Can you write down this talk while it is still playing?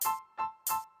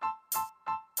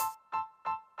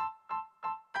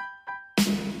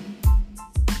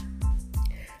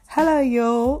Hello,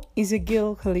 yo. It's a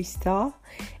girl, Calista.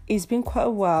 It's been quite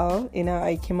a while.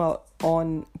 I came out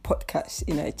on podcast,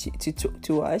 to talk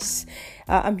to us.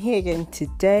 I'm here again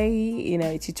today,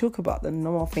 to talk about the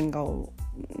normal thing I'll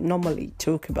normally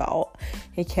talk about.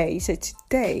 Okay, so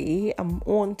today I'm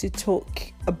on to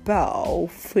talk about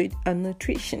food and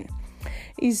nutrition.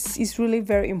 It's really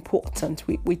very important.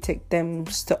 We take them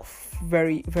stuff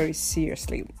very, very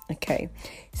seriously. Okay,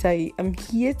 so I'm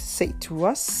here to say to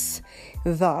us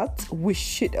that we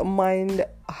should mind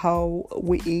how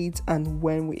we eat and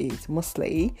when we eat.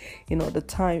 Mostly, the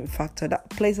time factor that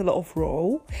plays a lot of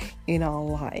role in our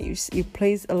lives. It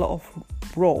plays a lot of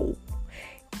role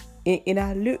in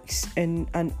our looks and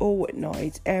all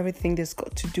whatnot. Everything that's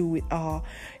got to do with our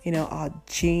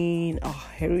gene, our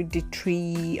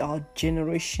hereditary, our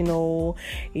generational,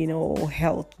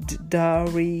 health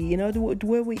diary, the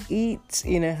way we eat,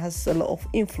 has a lot of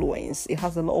influence. It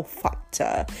has a lot of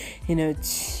factor,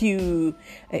 to,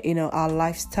 our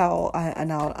lifestyle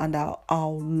and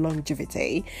our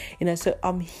longevity, so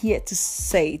I'm here to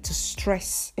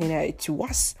stress, to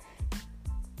us,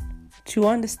 to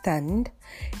understand,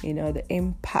 the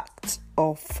impact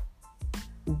of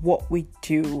what we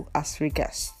do as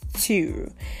regards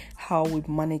to how we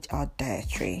manage our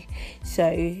dietary.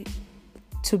 So,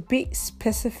 to be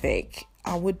specific,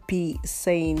 I would be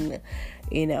saying,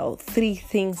 three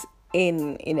things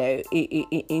in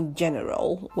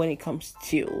general when it comes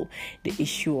to the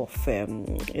issue of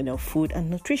food and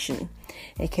nutrition.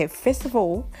 Okay, first of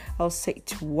all, I'll say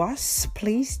to us,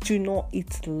 please do not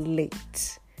eat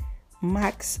late.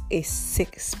 Max is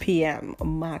 6 p.m.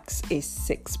 Max is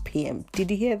 6 p.m.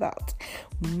 Did you hear that?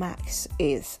 Max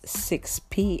is 6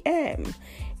 p.m.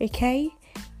 Okay?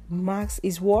 Max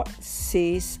is what?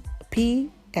 6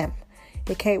 p.m.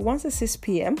 Okay? Once it's 6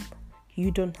 p.m., you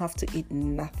don't have to eat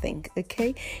nothing.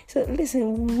 Okay? So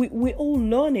listen, we're all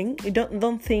learning.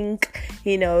 Don't think,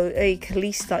 a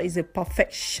Calista is a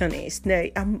perfectionist. No,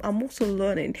 I'm also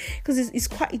learning, because it's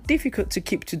quite difficult to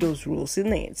keep to those rules,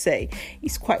 isn't it? So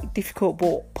it's quite difficult,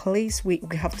 but please, we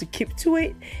have to keep to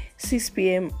it. 6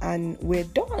 p.m. and we're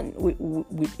done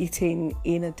with eating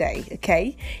in a day.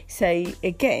 Okay? So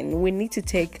again, we need to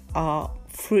take our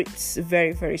fruits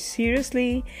very, very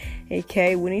seriously.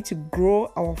 Okay, we need to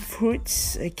grow our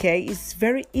fruits. Okay, it's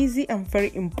very easy and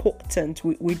very important.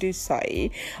 We do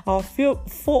say our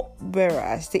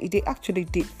forebearers, they actually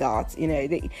did that.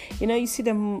 You see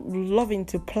them loving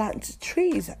to plant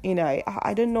trees.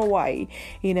 I don't know why.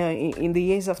 In the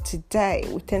years of today,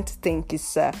 we tend to think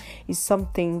it's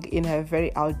something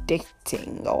very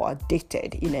outdated or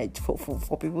outdated.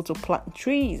 For people to plant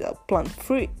trees or plant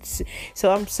fruits.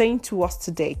 So I'm saying to us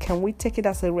today, can we take it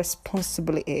as a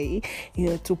responsibility,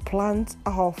 to plant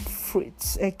our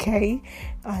fruits, okay?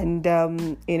 And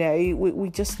we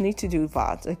just need to do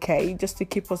that, okay? Just to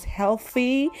keep us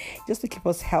healthy.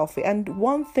 And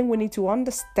one thing we need to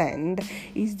understand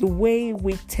is the way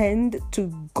we tend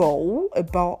to go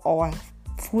about our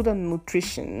food and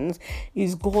nutrition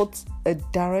is got a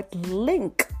direct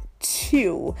link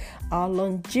to our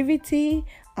longevity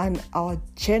and our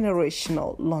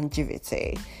generational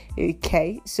longevity.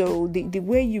 Okay, so the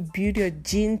way you build your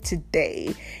gene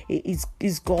today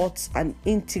is got an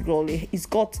integral, it's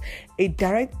got a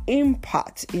direct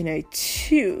impact,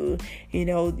 to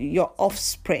your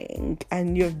offspring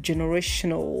and your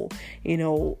generational,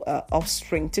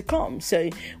 offspring to come. So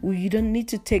you don't need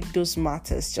to take those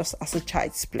matters just as a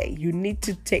child's play. You need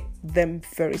to take them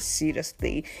very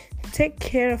seriously. Take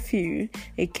care of you,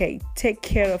 okay? Take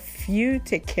care of your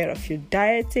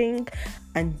dieting,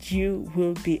 and you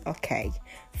will be okay.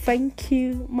 Thank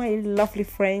you, my lovely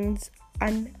friends,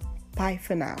 and bye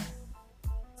for now.